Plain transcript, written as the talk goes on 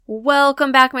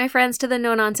Welcome back, my friends, to the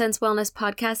No Nonsense Wellness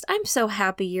Podcast. I'm so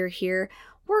happy you're here.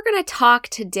 We're going to talk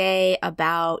today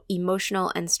about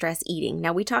emotional and stress eating.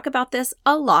 Now, we talk about this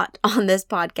a lot on this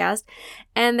podcast,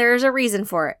 and there's a reason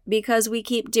for it, because we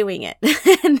keep doing it.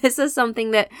 And this is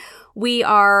something that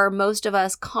most of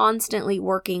us, constantly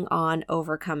working on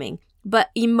overcoming.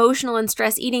 But emotional and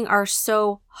stress eating are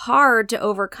so hard to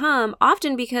overcome,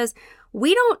 often because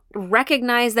we don't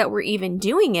recognize that we're even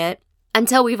doing it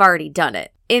until we've already done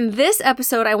it. In this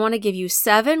episode, I want to give you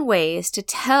 7 ways to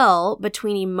tell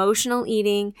between emotional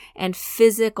eating and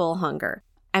physical hunger.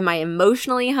 Am I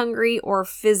emotionally hungry or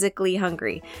physically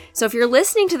hungry? So if you're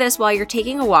listening to this while you're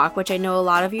taking a walk, which I know a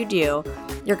lot of you do,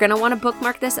 you're going to want to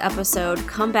bookmark this episode,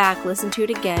 come back, listen to it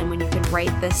again when you can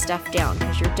write this stuff down,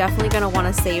 because you're definitely going to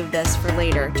want to save this for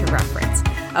later to reference.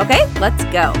 Okay, let's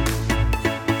go.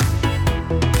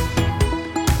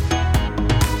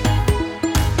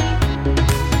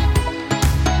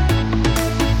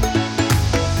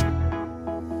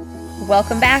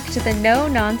 Welcome back to the No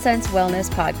Nonsense Wellness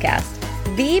Podcast,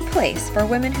 the place for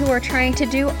women who are trying to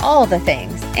do all the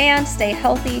things and stay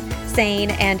healthy,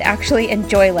 sane, and actually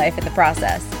enjoy life in the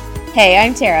process. Hey,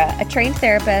 I'm Tara, a trained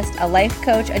therapist, a life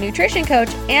coach, a nutrition coach,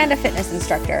 and a fitness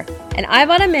instructor. And I'm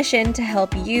on a mission to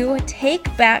help you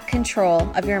take back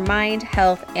control of your mind,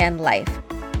 health, and life.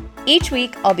 Each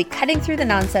week, I'll be cutting through the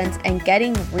nonsense and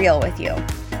getting real with you.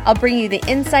 I'll bring you the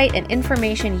insight and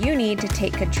information you need to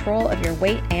take control of your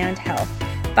weight and health,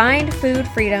 find food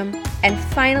freedom, and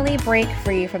finally break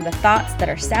free from the thoughts that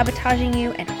are sabotaging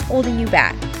you and holding you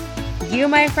back. You,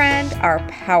 my friend, are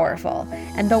powerful,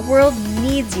 and the world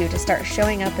needs you to start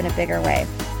showing up in a bigger way.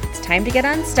 It's time to get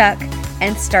unstuck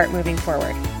and start moving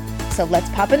forward. So let's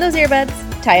pop in those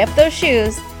earbuds, tie up those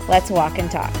shoes, let's walk and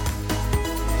talk.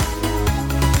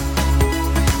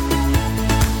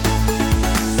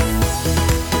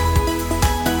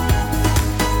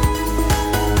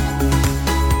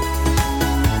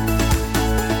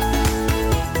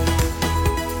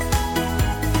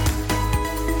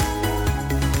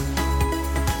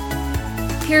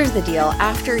 Here's the deal.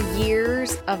 After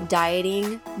years of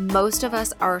dieting, most of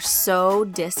us are so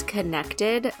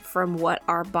disconnected from what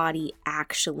our body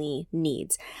actually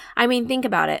needs. I mean, think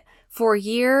about it. For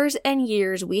years and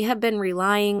years, we have been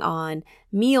relying on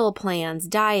meal plans,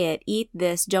 diet, eat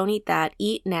this, don't eat that,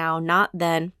 eat now, not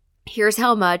then. Here's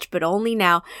how much, but only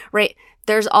now, right?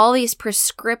 There's all these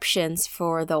prescriptions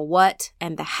for the what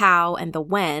and the how and the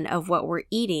when of what we're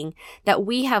eating that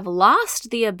we have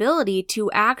lost the ability to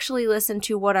actually listen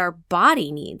to what our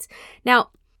body needs.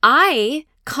 Now, I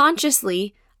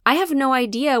have no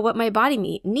idea what my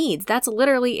body needs. That's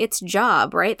literally its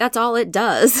job, right? That's all it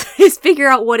does is figure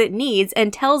out what it needs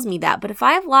and tells me that. But if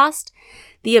I have lost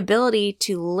the ability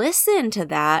to listen to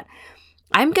that,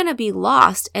 I'm going to be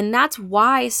lost. And that's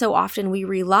why so often we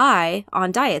rely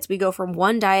on diets. We go from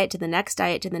one diet to the next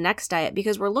diet to the next diet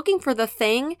because we're looking for the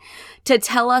thing to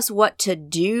tell us what to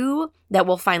do that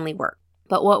will finally work.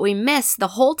 But what we miss the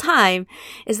whole time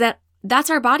is that that's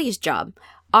our body's job.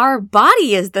 Our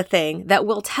body is the thing that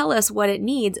will tell us what it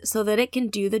needs so that it can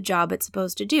do the job it's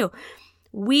supposed to do.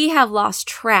 We have lost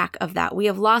track of that. We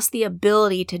have lost the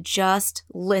ability to just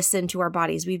listen to our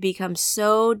bodies. We've become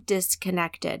so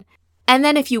disconnected. And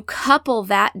then if you couple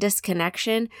that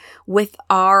disconnection with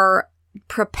our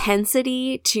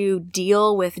propensity to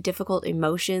deal with difficult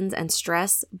emotions and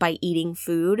stress by eating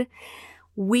food,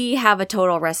 we have a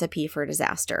total recipe for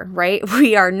disaster, right?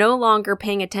 We are no longer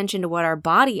paying attention to what our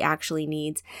body actually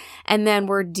needs, and then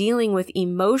we're dealing with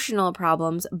emotional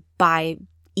problems by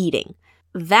eating.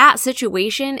 That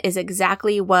situation is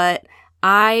exactly what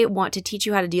I want to teach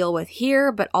you how to deal with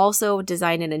here, but also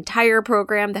design an entire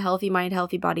program, the Healthy Mind,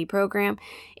 Healthy Body program,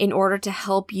 in order to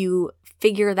help you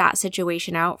figure that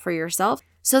situation out for yourself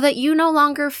so that you no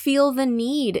longer feel the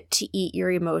need to eat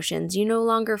your emotions. You no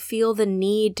longer feel the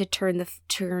need to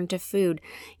turn to food.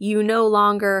 You no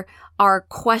longer are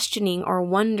questioning or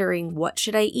wondering, what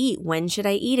should I eat? When should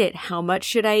I eat it? How much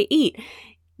should I eat?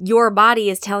 Your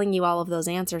body is telling you all of those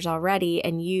answers already,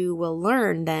 and you will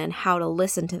learn then how to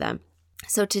listen to them.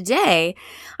 So today,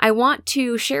 I want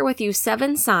to share with you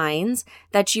 7 signs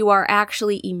that you are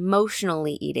actually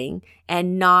emotionally eating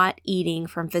and not eating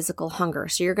from physical hunger.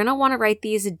 So you're going to want to write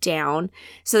these down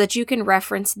so that you can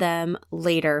reference them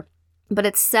later. But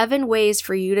it's 7 ways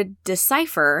for you to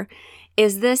decipher,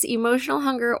 is this emotional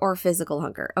hunger or physical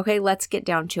hunger? Okay, let's get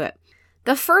down to it.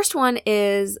 The first one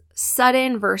is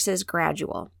sudden versus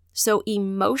gradual. So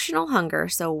emotional hunger,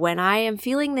 so when I am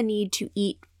feeling the need to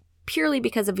eat purely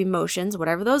because of emotions,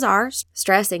 whatever those are,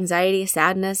 stress, anxiety,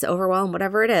 sadness, overwhelm,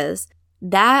 whatever it is,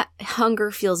 that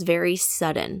hunger feels very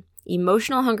sudden.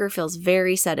 Emotional hunger feels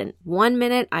very sudden. 1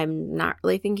 minute, I'm not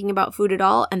really thinking about food at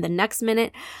all. And the next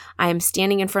minute, I am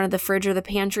standing in front of the fridge or the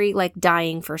pantry, like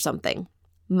dying for something.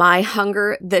 My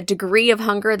hunger, the degree of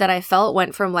hunger that I felt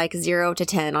went from like 0 to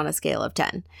 10 on a scale of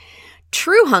 10.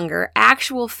 True hunger,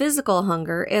 actual physical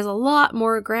hunger, is a lot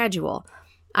more gradual.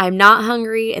 I'm not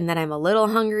hungry, and then I'm a little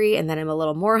hungry, and then I'm a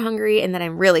little more hungry, and then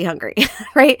I'm really hungry,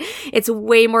 right? It's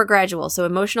way more gradual. So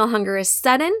emotional hunger is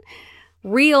sudden.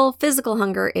 Real physical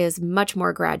hunger is much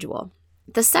more gradual.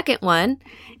 The second one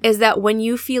is that when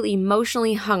you feel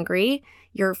emotionally hungry,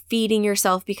 you're feeding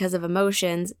yourself because of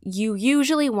emotions, you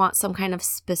usually want some kind of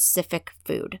specific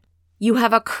food. You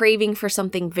have a craving for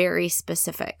something very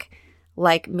specific.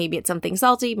 Like maybe it's something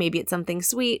salty, maybe it's something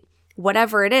sweet.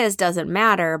 Whatever it is doesn't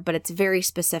matter, but it's very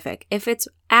specific. If it's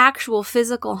actual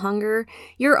physical hunger,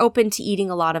 you're open to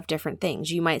eating a lot of different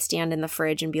things. You might stand in the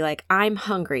fridge and be like, I'm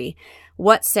hungry.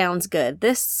 What sounds good?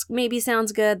 This maybe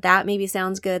sounds good. That maybe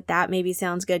sounds good. That maybe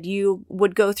sounds good. You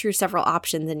would go through several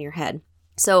options in your head.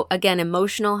 So again,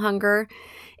 emotional hunger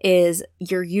is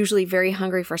you're usually very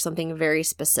hungry for something very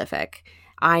specific.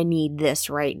 I need this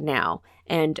right now.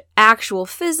 And actual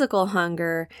physical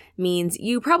hunger means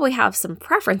you probably have some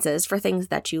preferences for things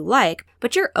that you like,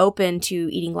 but you're open to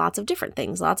eating lots of different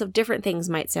things. Lots of different things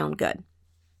might sound good.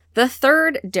 The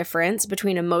third difference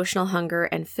between emotional hunger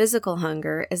and physical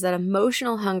hunger is that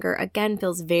emotional hunger, again,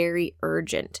 feels very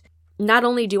urgent. Not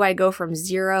only do I go from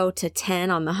 0 to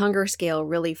 10 on the hunger scale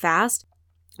really fast,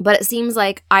 but it seems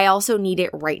like I also need it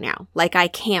right now. Like I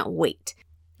can't wait.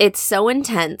 It's so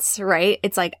intense, right?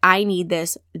 It's like, I need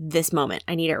this moment.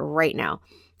 I need it right now.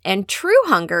 And true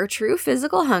hunger, true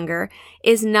physical hunger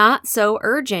is not so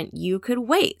urgent. You could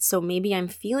wait. So maybe I'm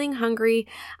feeling hungry.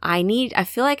 I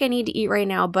feel like I need to eat right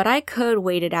now, but I could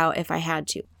wait it out if I had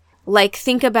to. Like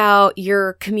think about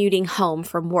you're commuting home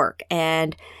from work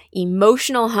and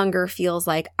emotional hunger feels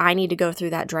like I need to go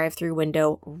through that drive-through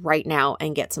window right now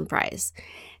and get some fries.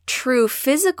 True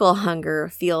physical hunger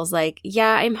feels like,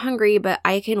 yeah, I'm hungry, but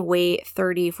I can wait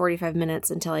 30, 45 minutes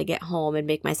until I get home and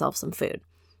make myself some food.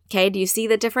 Okay, do you see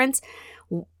the difference?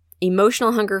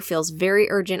 Emotional hunger feels very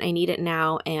urgent, I need it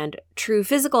now, and true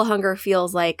physical hunger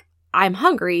feels like, I'm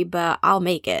hungry, but I'll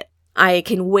make it. I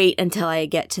can wait until I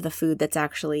get to the food that's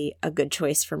actually a good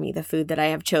choice for me, the food that I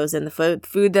have chosen, the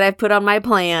food that I've put on my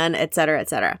plan, etc.,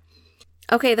 etc.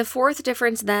 Okay, the fourth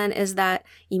difference then is that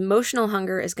emotional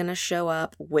hunger is going to show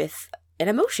up with an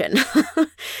emotion.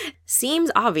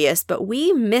 Seems obvious, but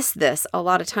we miss this a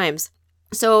lot of times.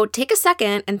 So take a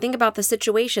second and think about the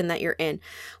situation that you're in.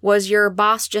 Was your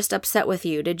boss just upset with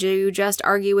you? Did you just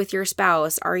argue with your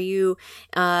spouse? Are you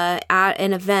at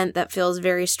an event that feels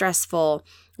very stressful?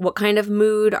 What kind of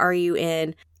mood are you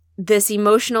in? This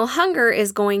emotional hunger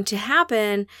is going to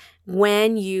happen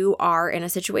when you are in a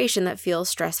situation that feels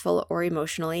stressful or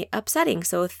emotionally upsetting.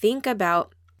 So think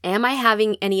about, am I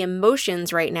having any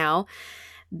emotions right now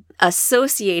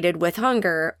associated with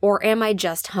hunger, or am I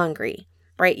just hungry?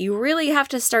 Right? You really have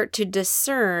to start to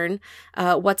discern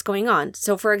what's going on.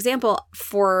 So for example,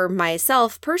 for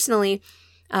myself personally,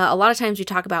 a lot of times we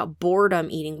talk about boredom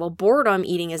eating. Well, boredom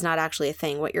eating is not actually a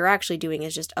thing. What you're actually doing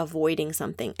is just avoiding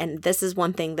something. And this is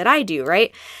one thing that I do,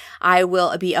 right? I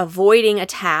will be avoiding a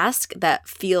task that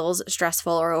feels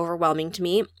stressful or overwhelming to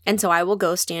me. And so I will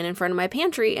go stand in front of my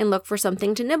pantry and look for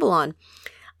something to nibble on.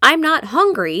 I'm not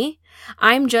hungry.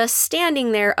 I'm just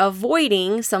standing there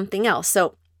avoiding something else.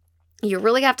 So you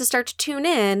really have to start to tune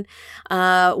in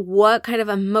what kind of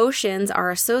emotions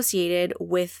are associated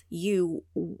with you,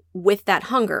 with that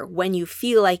hunger when you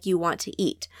feel like you want to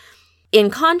eat.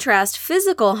 In contrast,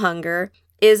 physical hunger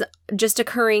is just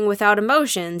occurring without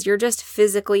emotions. You're just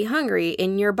physically hungry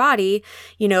in your body.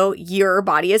 Your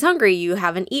body is hungry. You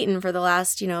haven't eaten for the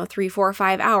last, 3, 4,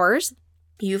 5 hours.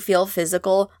 You feel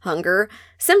physical hunger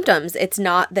symptoms. It's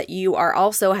not that you are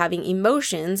also having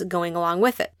emotions going along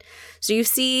with it. So you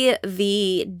see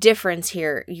the difference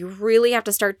here. You really have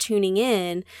to start tuning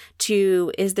in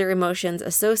to, is there emotions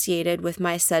associated with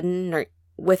my sudden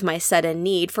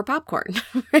need for popcorn,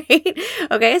 right?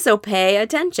 Okay, so pay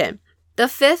attention. The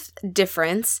fifth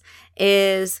difference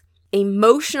is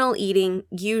emotional eating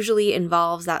usually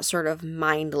involves that sort of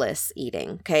mindless eating,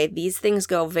 okay? These things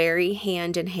go very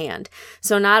hand in hand.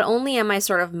 So not only am I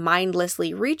sort of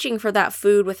mindlessly reaching for that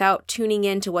food without tuning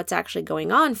into what's actually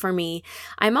going on for me,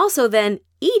 I'm also then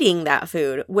eating that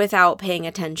food without paying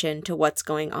attention to what's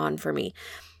going on for me.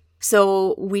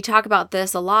 So we talk about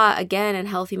this a lot, again, in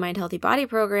Healthy Mind, Healthy Body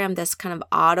program, this kind of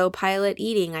autopilot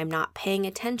eating. I'm not paying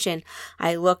attention.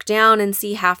 I look down and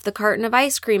see half the carton of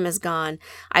ice cream is gone.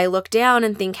 I look down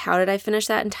and think, how did I finish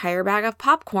that entire bag of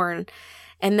popcorn?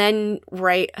 And then,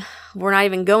 right, we're not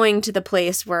even going to the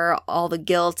place where all the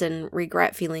guilt and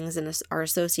regret feelings are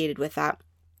associated with that.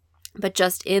 But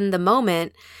just in the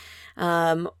moment,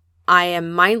 I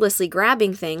am mindlessly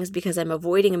grabbing things because I'm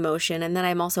avoiding emotion, and then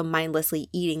I'm also mindlessly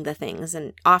eating the things,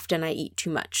 and often I eat too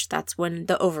much. That's when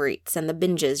the overeats and the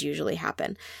binges usually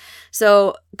happen.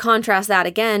 So contrast that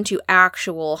again to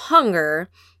actual hunger.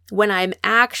 When I'm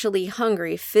actually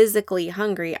hungry, physically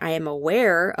hungry, I am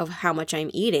aware of how much I'm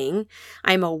eating.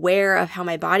 I'm aware of how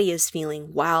my body is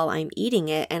feeling while I'm eating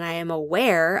it, and I am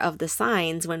aware of the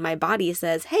signs when my body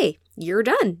says, hey, you're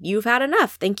done. You've had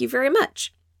enough. Thank you very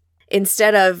much.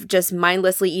 Instead of just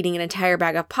mindlessly eating an entire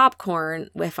bag of popcorn,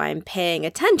 if I'm paying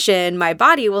attention, my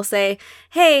body will say,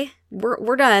 hey,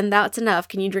 we're done. That's enough.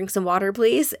 Can you drink some water,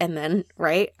 please? And then,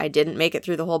 right, I didn't make it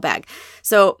through the whole bag.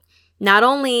 So not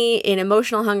only in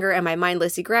emotional hunger am I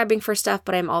mindlessly grabbing for stuff,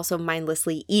 but I'm also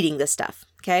mindlessly eating the stuff,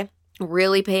 okay?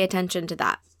 Really pay attention to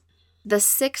that. The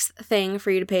sixth thing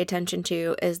for you to pay attention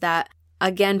to is that,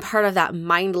 again, part of that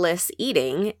mindless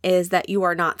eating is that you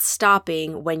are not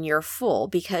stopping when you're full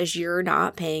because you're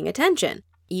not paying attention.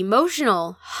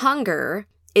 Emotional hunger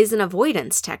is an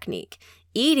avoidance technique.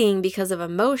 Eating because of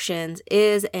emotions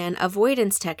is an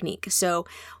avoidance technique. So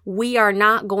we are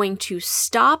not going to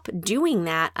stop doing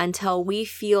that until we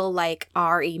feel like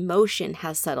our emotion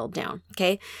has settled down,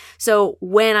 okay? So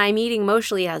when I'm eating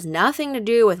emotionally, it has nothing to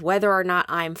do with whether or not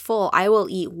I'm full. I will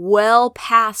eat well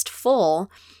past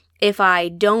full if I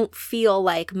don't feel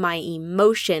like my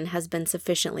emotion has been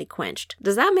sufficiently quenched.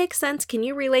 Does that make sense? Can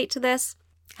you relate to this?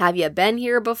 Have you been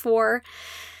here before?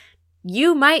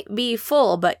 You might be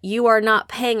full, but you are not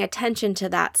paying attention to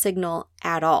that signal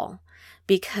at all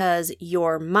because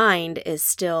your mind is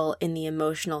still in the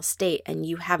emotional state and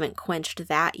you haven't quenched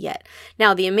that yet.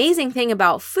 Now, the amazing thing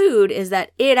about food is that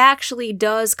it actually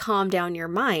does calm down your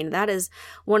mind. That is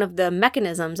one of the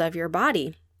mechanisms of your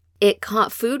body.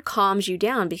 Food calms you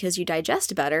down because you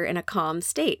digest better in a calm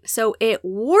state. So it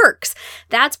works.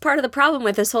 That's part of the problem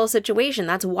with this whole situation.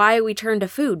 That's why we turn to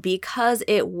food, because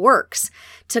it works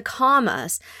to calm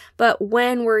us. But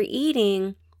when we're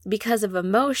eating because of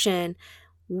emotion,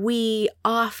 we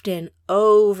often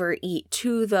overeat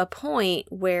to the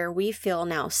point where we feel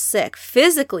now sick,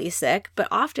 physically sick, but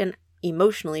often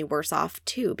emotionally worse off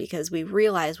too, because we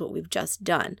realize what we've just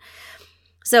done.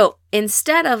 So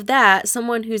instead of that,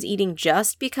 someone who's eating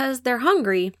just because they're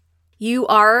hungry, you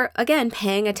are, again,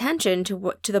 paying attention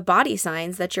to the body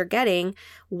signs that you're getting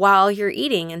while you're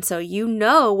eating. And so you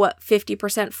know what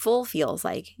 50% full feels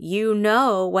like. You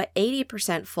know what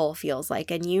 80% full feels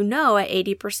like. And you know at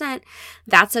 80%,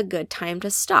 that's a good time to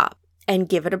stop and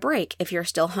give it a break. If you're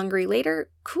still hungry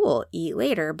later, cool, eat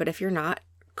later. But if you're not,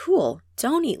 cool,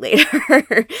 don't eat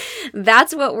later.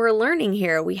 That's what we're learning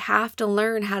here. We have to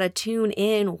learn how to tune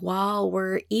in while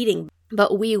we're eating,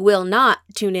 but we will not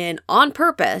tune in on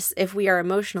purpose if we are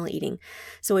emotional eating.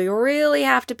 So we really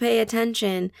have to pay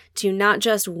attention to not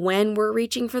just when we're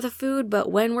reaching for the food,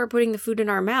 but when we're putting the food in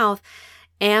our mouth.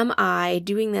 Am I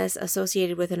doing this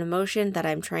associated with an emotion that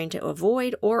I'm trying to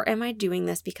avoid, or am I doing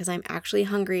this because I'm actually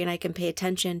hungry and I can pay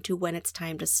attention to when it's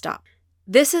time to stop?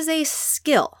 This is a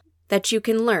skill that you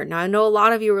can learn. Now, I know a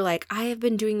lot of you are like, I have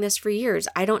been doing this for years.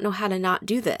 I don't know how to not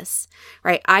do this,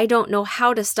 right? I don't know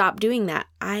how to stop doing that.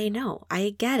 I know,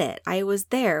 I get it. I was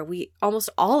there. Almost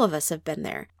all of us have been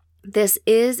there. This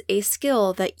is a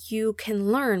skill that you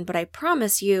can learn, but I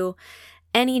promise you,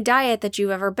 any diet that you've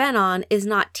ever been on is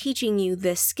not teaching you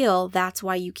this skill. That's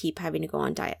why you keep having to go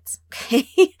on diets,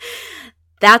 okay?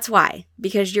 That's why,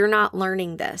 because you're not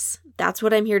learning this. That's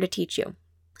what I'm here to teach you.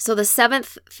 So the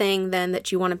seventh thing then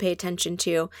that you want to pay attention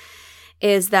to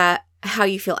is that how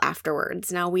you feel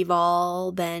afterwards. Now, we've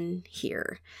all been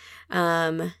here.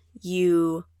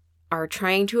 You are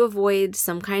trying to avoid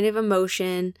some kind of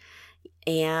emotion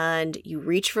and you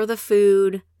reach for the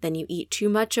food, then you eat too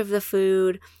much of the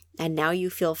food, and now you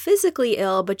feel physically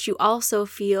ill, but you also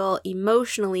feel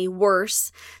emotionally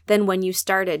worse than when you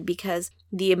started because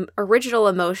the original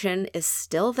emotion is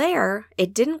still there.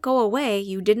 It didn't go away.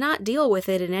 You did not deal with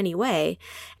it in any way.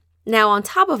 Now, on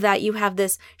top of that, you have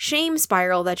this shame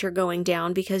spiral that you're going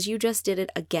down because you just did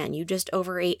it again. You just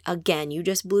overate again. You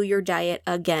just blew your diet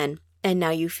again. And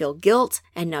now you feel guilt,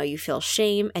 and now you feel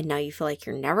shame, and now you feel like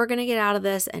you're never going to get out of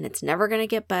this, and it's never going to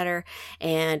get better,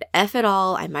 and F it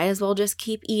all, I might as well just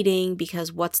keep eating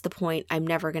because what's the point? I'm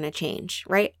never going to change,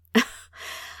 right?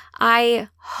 I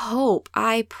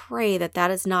pray that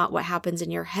is not what happens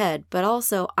in your head, but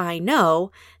also I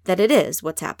know that it is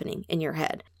what's happening in your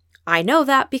head. I know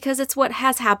that because it's what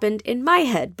has happened in my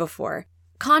head before.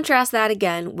 Contrast that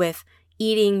again with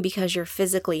eating because you're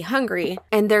physically hungry,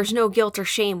 and there's no guilt or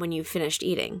shame when you've finished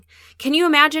eating. Can you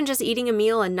imagine just eating a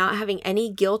meal and not having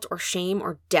any guilt or shame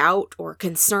or doubt or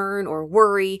concern or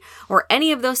worry or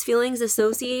any of those feelings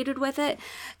associated with it?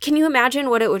 Can you imagine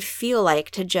what it would feel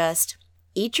like to just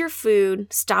eat your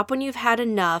food, stop when you've had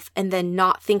enough, and then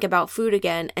not think about food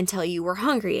again until you were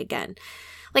hungry again?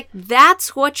 Like,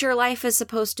 that's what your life is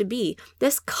supposed to be.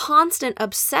 This constant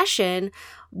obsession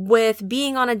with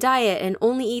being on a diet and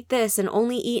only eat this and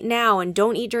only eat now and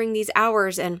don't eat during these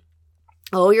hours and,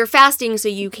 oh, you're fasting so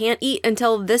you can't eat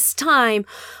until this time,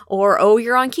 or, oh,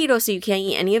 you're on keto so you can't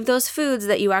eat any of those foods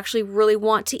that you actually really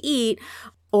want to eat,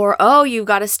 or, oh, you've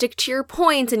got to stick to your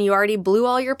points and you already blew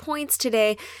all your points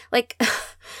today. Like,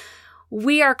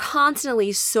 we are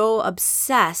constantly so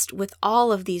obsessed with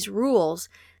all of these rules.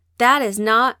 That is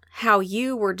not how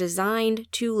you were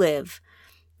designed to live.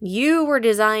 You were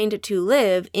designed to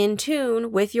live in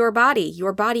tune with your body.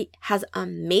 Your body has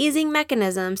amazing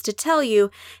mechanisms to tell you,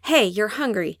 hey, you're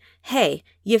hungry. Hey,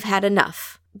 you've had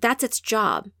enough. That's its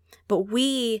job. But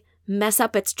we mess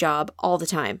up its job all the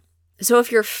time. So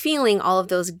if you're feeling all of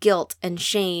those guilt and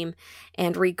shame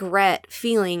and regret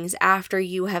feelings after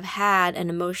you have had an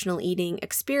emotional eating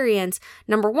experience,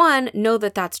 number one, know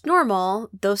that that's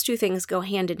normal. Those two things go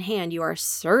hand in hand. You are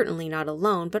certainly not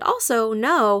alone. But also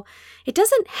know it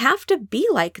doesn't have to be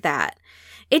like that.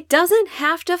 It doesn't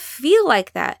have to feel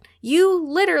like that. You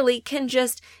literally can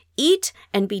just eat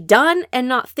and be done and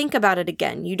not think about it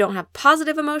again. You don't have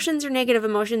positive emotions or negative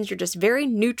emotions. You're just very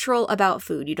neutral about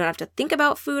food. You don't have to think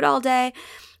about food all day.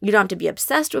 You don't have to be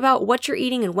obsessed about what you're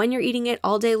eating and when you're eating it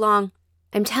all day long.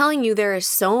 I'm telling you, there is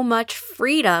so much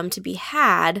freedom to be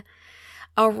had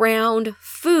around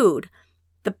food.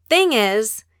 The thing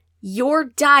is, your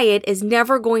diet is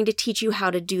never going to teach you how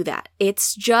to do that.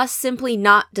 It's just simply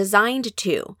not designed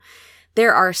to.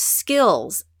 There are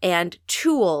skills and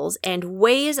tools and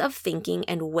ways of thinking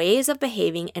and ways of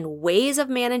behaving and ways of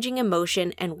managing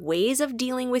emotion and ways of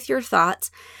dealing with your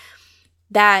thoughts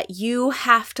that you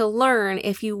have to learn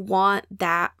if you want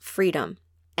that freedom.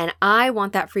 And I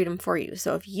want that freedom for you.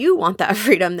 So if you want that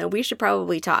freedom, then we should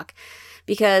probably talk,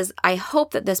 because I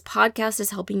hope that this podcast is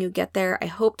helping you get there. I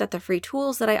hope that the free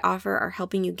tools that I offer are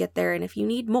helping you get there. And if you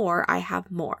need more, I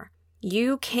have more.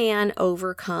 You can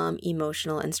overcome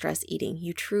emotional and stress eating.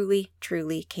 You truly,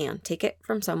 truly can. Take it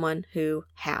from someone who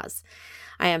has.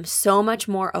 I am so much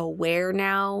more aware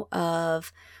now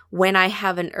of when I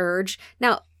have an urge.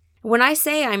 Now, when I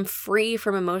say I'm free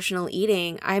from emotional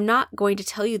eating, I'm not going to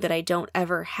tell you that I don't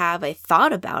ever have a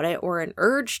thought about it or an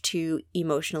urge to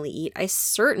emotionally eat. I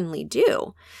certainly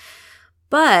do.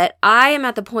 But I am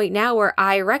at the point now where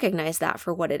I recognize that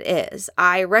for what it is.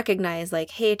 I recognize,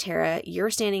 like, hey, Tara, you're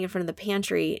standing in front of the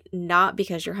pantry not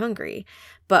because you're hungry,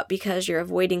 but because you're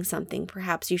avoiding something.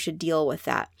 Perhaps you should deal with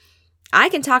that. I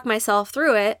can talk myself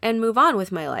through it and move on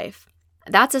with my life.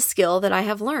 That's a skill that I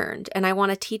have learned, and I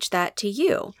want to teach that to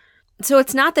you. So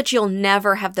it's not that you'll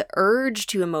never have the urge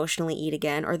to emotionally eat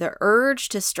again or the urge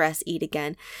to stress eat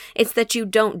again. It's that you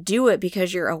don't do it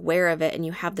because you're aware of it and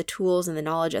you have the tools and the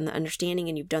knowledge and the understanding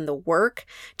and you've done the work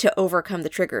to overcome the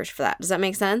triggers for that. Does that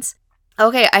make sense?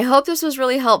 Okay, I hope this was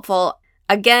really helpful.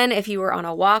 Again, if you were on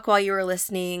a walk while you were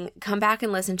listening, come back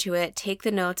and listen to it. Take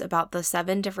the notes about the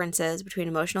 7 differences between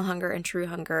emotional hunger and true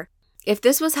hunger. If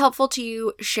this was helpful to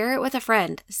you, share it with a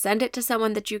friend. Send it to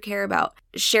someone that you care about.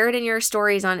 Share it in your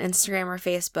stories on Instagram or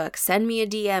Facebook. Send me a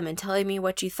DM and tell me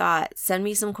what you thought. Send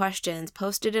me some questions.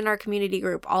 Post it in our community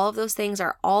group. All of those things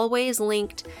are always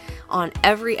linked on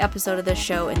every episode of this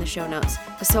show in the show notes.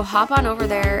 So hop on over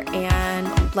there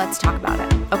and let's talk about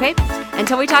it. Okay?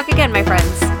 Until we talk again, my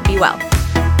friends, be well.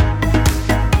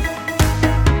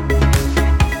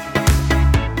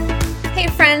 Hey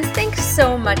friends, thanks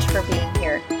so much for being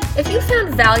here. If you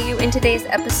found value in today's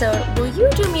episode, will you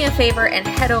do me a favor and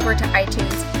head over to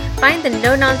iTunes, find the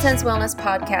No Nonsense Wellness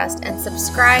Podcast, and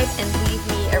subscribe and leave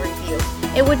me a review.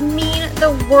 It would mean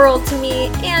the world to me,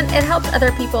 and it helps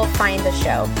other people find the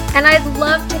show. And I'd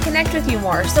love to connect with you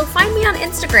more, so find me on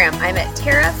Instagram. I'm at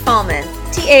Tara Faulmann,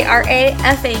 TaraFaulmann.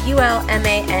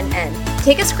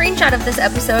 Take a screenshot of this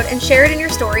episode and share it in your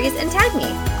stories and tag me.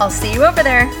 I'll see you over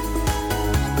there.